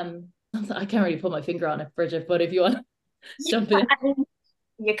of I can't really put my finger on it, Brigid, but if you want to jump in.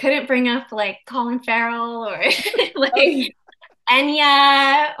 You couldn't bring up like Colin Farrell or Oh like yeah.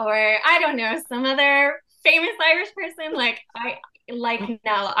 Enya or I don't know, some other famous Irish person. Like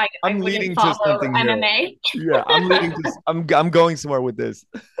Nell, I I'm wouldn't leading to follow something here. MMA. Yeah, I'm leading to. I'm going somewhere with this.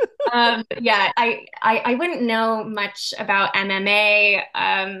 Yeah, I wouldn't know much about MMA.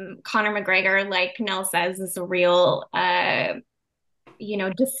 Conor McGregor, like Nell says, is a real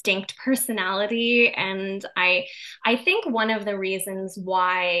distinct personality. And I think one of the reasons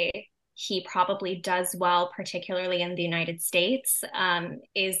why he probably does well, particularly in the United States,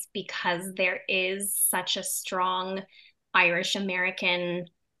 is because there is such a strong Irish American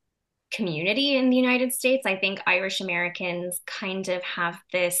community in the United States. I think Irish Americans kind of have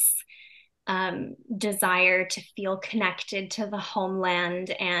this desire to feel connected to the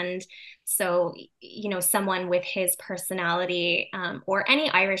homeland. And so, someone with his personality, or any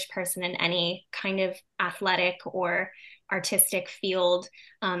Irish person in any kind of athletic or artistic field,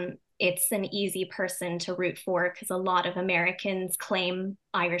 it's an easy person to root for because a lot of Americans claim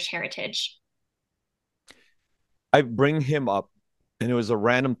Irish heritage. I bring him up, and it was a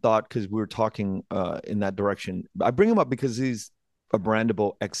random thought because we were talking in that direction. I bring him up because he's a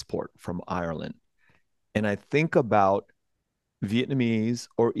brandable export from Ireland, and I think about Vietnamese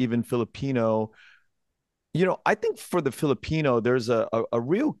or even Filipino. I think for the Filipino, there's a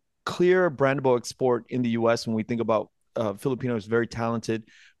real clear brandable export in the U.S. when we think about Filipinos very talented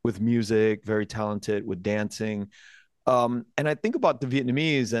with music, very talented with dancing. And I think about the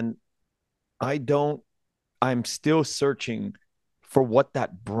Vietnamese, and I don't I'm still searching for what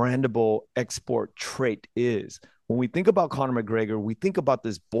that brandable export trait is. When we think about Conor McGregor, we think about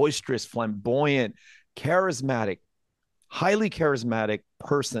this boisterous, flamboyant, charismatic, highly charismatic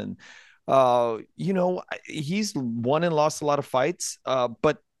person. He's won and lost a lot of fights,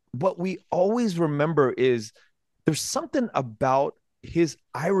 but what we always remember is there's something about his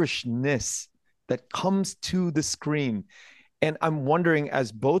Irishness that comes to the screen. And I'm wondering,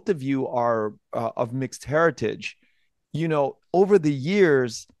 as both of you are of mixed heritage, over the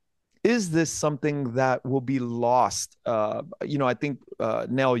years, is this something that will be lost? I think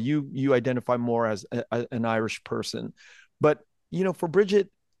Nell, you identify more as an Irish person, but for Brigid,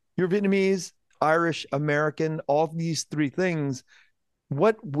 you're Vietnamese, Irish, American, all these three things.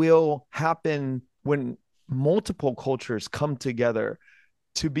 What will happen when multiple cultures come together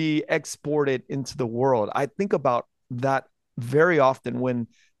to be exported into the world? I think about that very often when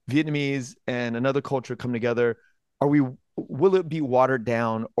Vietnamese and another culture come together. Will it be watered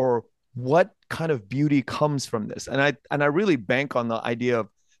down, or what kind of beauty comes from this? And I really bank on the idea of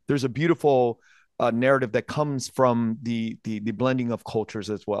there's a beautiful narrative that comes from the blending of cultures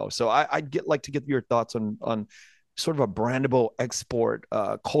as well. So I'd like to get your thoughts on sort of a brandable export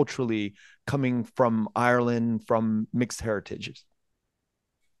culturally coming from Ireland, from mixed heritages.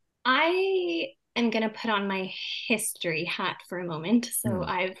 I am going to put on my history hat for a moment. So Mm.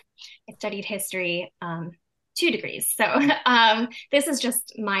 I studied history 2 degrees. So this is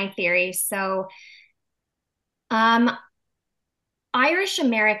just my theory. So um, Irish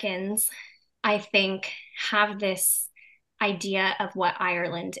Americans, I think, have this idea of what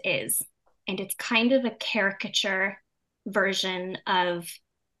Ireland is. And it's kind of a caricature version of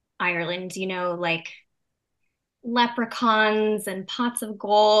Ireland, like leprechauns and pots of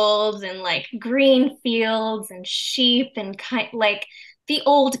gold and like green fields and sheep and like the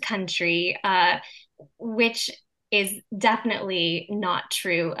old country, which is definitely not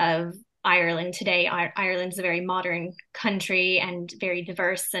true of Ireland today. Ireland's a very modern country and very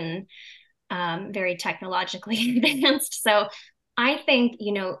diverse and very technologically advanced. So I think,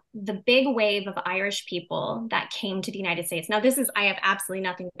 the big wave of Irish people that came to the United States. Now, I have absolutely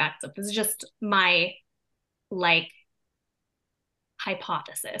nothing to back this up. This is just my like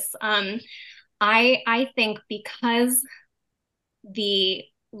hypothesis. I think because the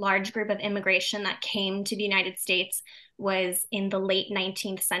large group of immigration that came to the United States was in the late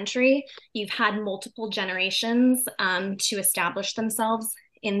 19th century. You've had multiple generations to establish themselves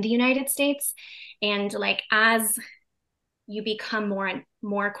in the United States. And like as you become more and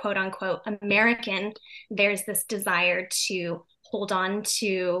more quote unquote American, there's this desire to hold on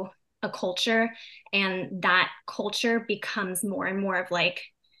to a culture, and that culture becomes more and more of like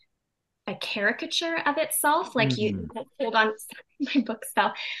a caricature of itself. Like you hold on, my book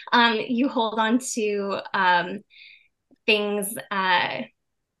fell. You hold on to things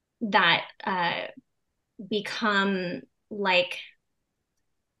that become like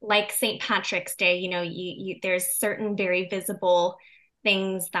St. Patrick's Day. You know, you there's certain very visible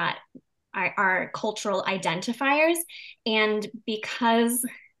things that are cultural identifiers, and because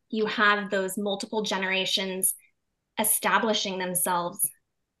you have those multiple generations establishing themselves,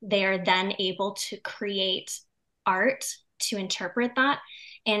 they are then able to create art to interpret that.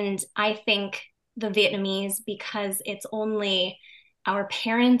 And I think the Vietnamese, because it's only our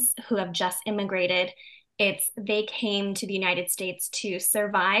parents who have just immigrated, it's they came to the United States to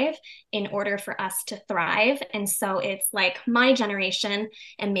survive in order for us to thrive. And so it's like my generation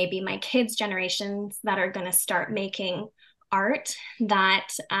and maybe my kids' generations that are going to start making art that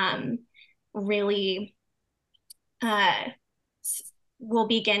really will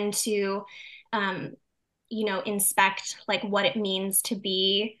begin to, inspect like what it means to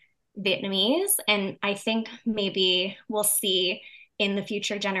be Vietnamese. And I think maybe we'll see in the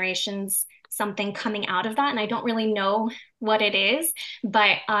future generations something coming out of that. And I don't really know what it is,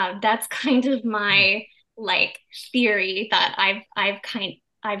 but that's kind of my like theory that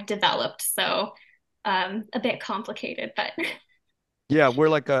I've developed. So a bit complicated, but Yeah, we're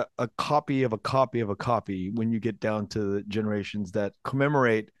like a copy of a copy of a copy when you get down to the generations that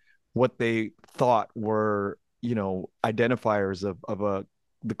commemorate what they thought were, identifiers of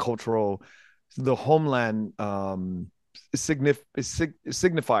the cultural, the homeland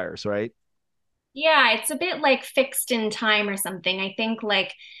signifiers, right? yeah, it's a bit like fixed in time or something. I think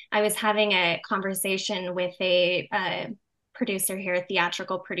like I was having a conversation with a producer here, a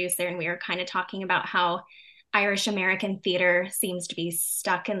theatrical producer, and we were kind of talking about how Irish American theater seems to be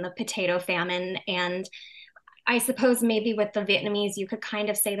stuck in the potato famine. And I suppose maybe with the Vietnamese, you could kind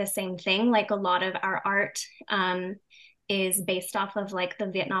of say the same thing. Like a lot of our art is based off of like the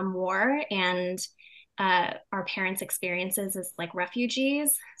Vietnam War and our parents' experiences as like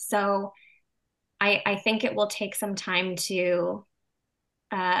refugees. So I think it will take some time to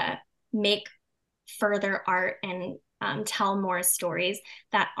uh, make further art and tell more stories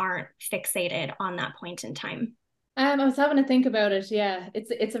that aren't fixated on that point in time. I was having to think about it. Yeah,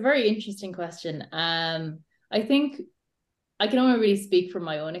 it's a very interesting question. I think I can only really speak from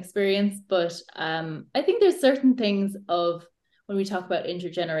my own experience, but I think there's certain things of when we talk about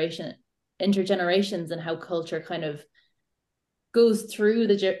intergenerations and how culture kind of goes through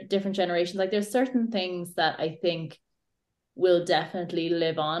the different generations. Like there's certain things that I think will definitely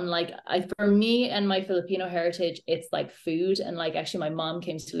live on. Like for me and my Filipino heritage, it's like food. And like actually my mom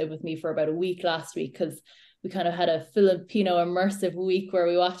came to live with me for about a week last week because we kind of had a Filipino immersive week where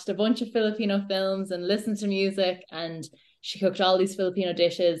we watched a bunch of Filipino films and listened to music, and she cooked all these Filipino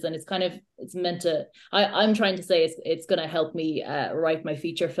dishes. And it's meant to, I'm trying to say it's going to help me write my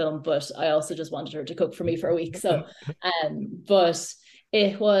feature film, but I also just wanted her to cook for me for a week. So but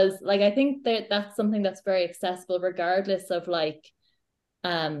it was like, I think that's something that's very accessible regardless of like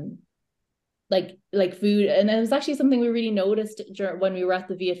food. And it was actually something we really noticed when we were at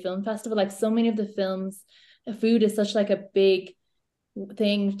the Viet Film Festival. Like so many of the films, food is such like a big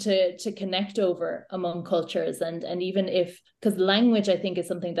thing to connect over among cultures. And even if, because language I think is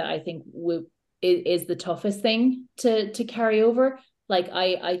something that I think is the toughest thing to carry over. Like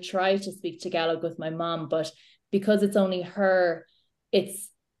I try to speak Tagalog with my mom, but because it's only her, it's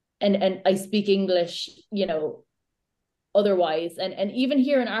and I speak English, otherwise. And even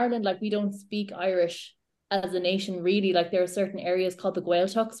here in Ireland, like we don't speak Irish as a nation really. Like there are certain areas called the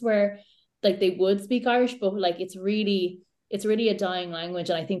Gaeltachts where like they would speak Irish, but like it's really a dying language.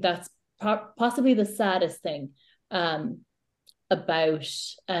 And I think that's possibly the saddest thing about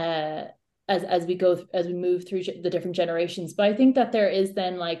as we move through the different generations. But I think that there is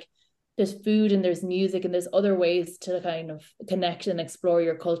then like there's food and there's music and there's other ways to kind of connect and explore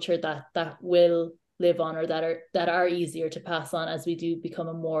your culture that will live on, or that are easier to pass on as we do become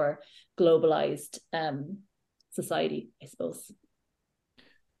a more globalized society, I suppose.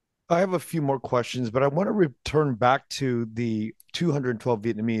 I have a few more questions, but I want to return back to the 212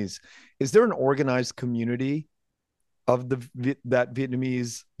 Vietnamese. Is there an organized community of that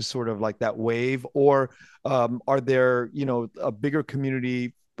Vietnamese sort of like that wave, or are there a bigger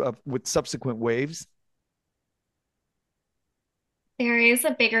community with subsequent waves? There is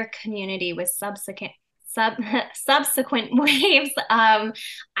a bigger community with subsequent waves.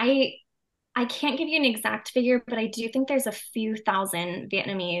 I can't give you an exact figure, but I do think there's a few thousand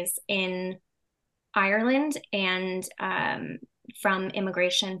Vietnamese in Ireland, and from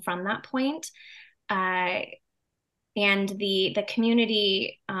immigration from that point. And the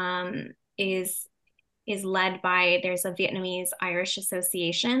community is led by, there's a Vietnamese Irish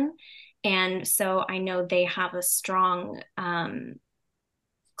Association, and so I know they have a strong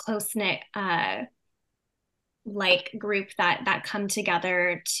close knit like group that come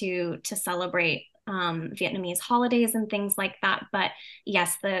together to celebrate Vietnamese holidays and things like that. But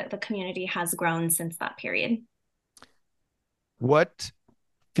yes, the community has grown since that period. What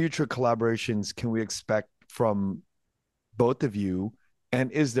future collaborations can we expect from both of you?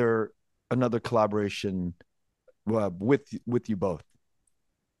 And is there another collaboration with you both?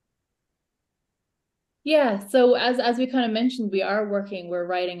 Yeah, so as we kind of mentioned, we're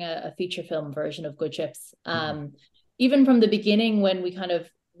writing a feature film version of Good Chips. Even from the beginning, when we kind of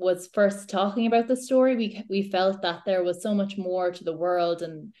was first talking about the story, we felt that there was so much more to the world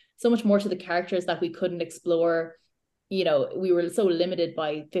and so much more to the characters that we couldn't explore. You know, we were so limited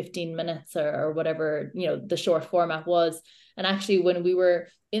by 15 minutes or whatever, you know, the short format was. And actually, when we were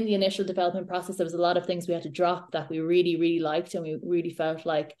in the initial development process, there was a lot of things we had to drop that we really, really liked. And we really felt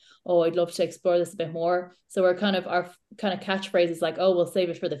like, oh, I'd love to explore this a bit more. So our kind of catchphrase is like, oh, we'll save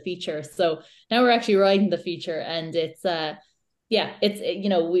it for the feature. So now we're actually writing the feature, and it's, you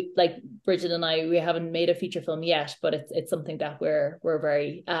know, we, like Brigid and I, we haven't made a feature film yet, but it's something that we're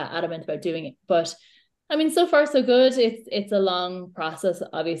very adamant about doing it. But I mean, so far so good. It's a long process.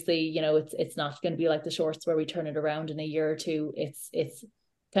 Obviously, you know, it's not going to be like the shorts where we turn it around in a year or two. It's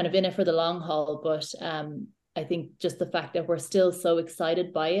kind of in it for the long haul. But I think just the fact that we're still so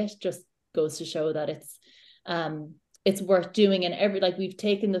excited by it just goes to show that it's worth doing. And we've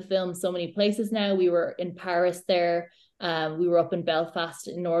taken the film so many places now. We were in Paris there. We were up in Belfast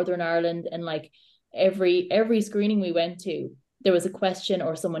in Northern Ireland, and like every screening we went to, there was a question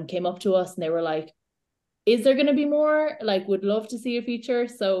or someone came up to us and they were like, is there going to be more? Like, would love to see a feature.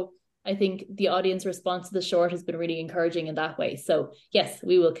 So I think the audience response to the short has been really encouraging in that way. So yes,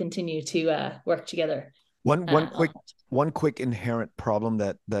 we will continue to work together. One quick inherent problem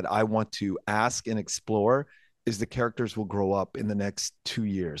that I want to ask and explore is the characters will grow up in the next 2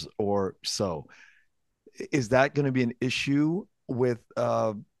 years or so. Is that going to be an issue with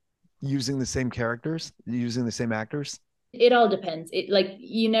using the same characters, using the same actors? It all depends.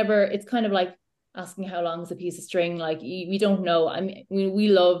 It's kind of like asking how long is a piece of string. Like we don't know. I mean, we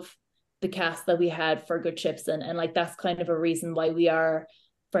love the cast that we had for Good Chips, and like that's kind of a reason why we are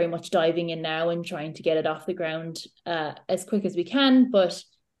very much diving in now and trying to get it off the ground as quick as we can. But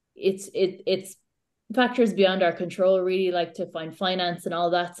it's factors beyond our control, really, like to find finance and all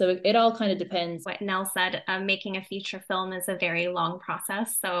that. So it all kind of depends. What Nell said, making a feature film is a very long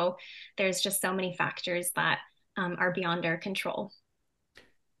process. So there's just so many factors that are beyond our control.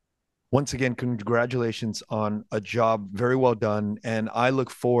 Once again, congratulations on a job very well done. And I look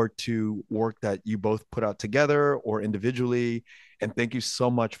forward to work that you both put out together or individually. And thank you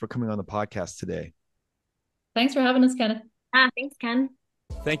so much for coming on the podcast today. Thanks for having us, Kenneth. Thanks, Ken.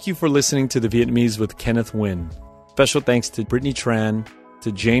 Thank you for listening to The Vietnamese with Kenneth Nguyen. Special thanks to Brittany Tran,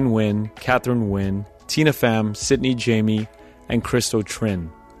 to Jane Nguyen, Catherine Nguyen, Tina Pham, Sydney Jamie, and Christo Trin.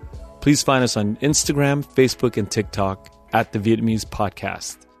 Please find us on Instagram, Facebook, and TikTok at The Vietnamese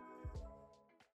Podcast.